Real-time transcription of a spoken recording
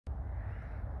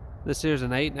This here's an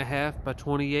 8.5 by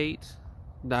 28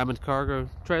 diamond cargo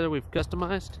trailer we've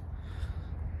customized.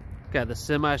 Got the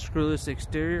semi-screwless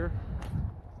exterior,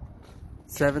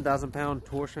 7,000 pound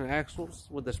torsion axles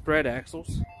with the spread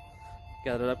axles.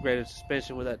 Got an upgraded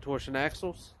suspension with that torsion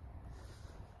axles.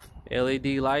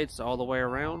 LED lights all the way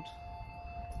around.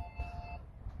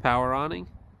 Power awning.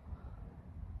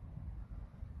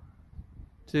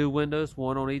 2 windows,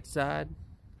 1 on each side.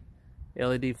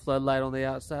 LED floodlight on the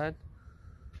outside.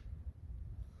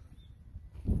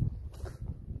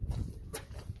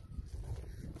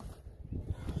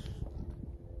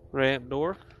 Ramp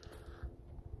door.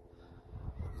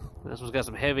 This one's got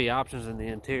some heavy options in the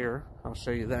interior. I'll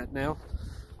show you that now.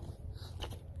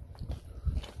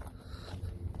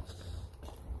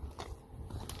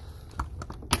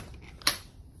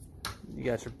 You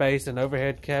got your base and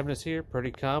overhead cabinets here,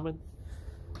 pretty common.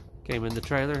 Came in the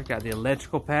trailer. Got the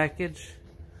electrical package,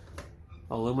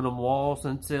 aluminum walls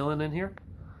and ceiling in here.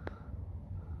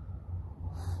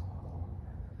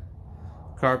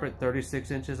 Carpet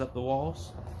 36 inches up the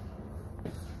walls.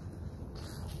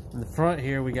 In the front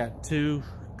here we got 2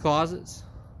 closets.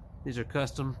 These are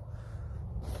custom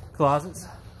closets.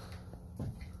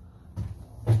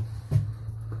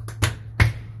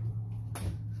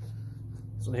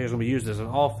 So here's going to be used as an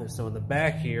office. So in the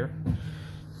back here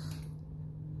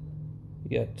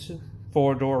you got 2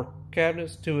 4-door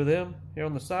cabinets, 2 of them here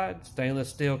on the side, stainless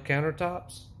steel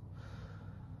countertops,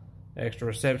 extra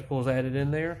receptacles added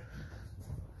in there.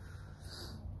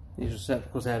 These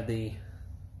receptacles have the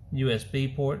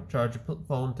USB port, charge your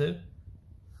phone to.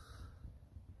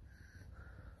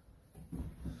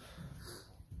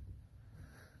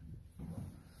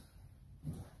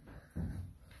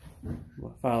 My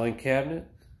filing cabinet,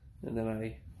 and then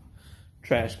a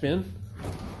trash bin.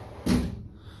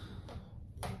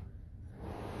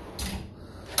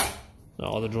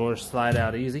 All the drawers slide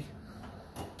out easy.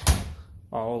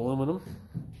 All aluminum.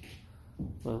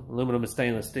 Well, aluminum and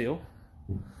stainless steel.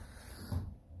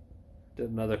 Did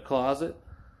another closet.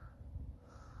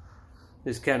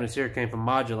 These cabinets here came from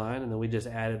Moduline, and then we just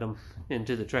added them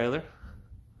into the trailer.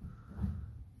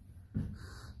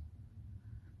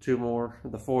 2 more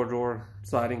of the 4-drawer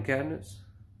sliding cabinets.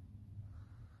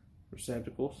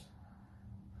 Receptacles.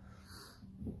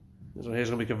 This one here is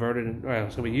going to be converted, it's going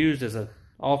to be used as an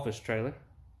office trailer.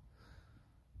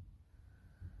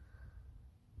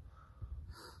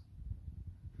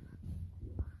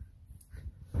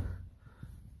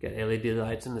 Got LED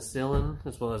lights in the ceiling,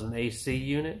 as well as an AC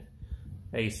unit.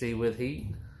 AC with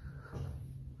heat.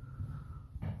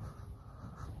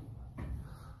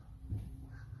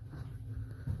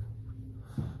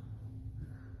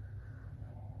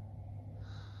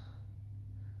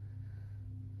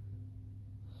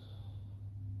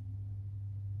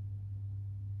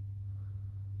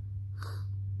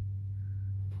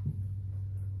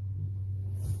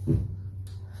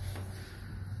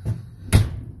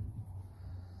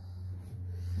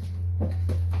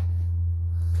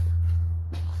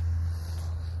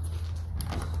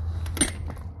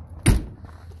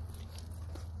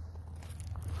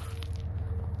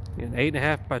 An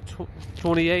 8.5 by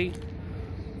 28,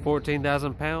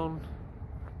 14,000 pound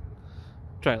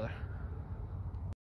trailer.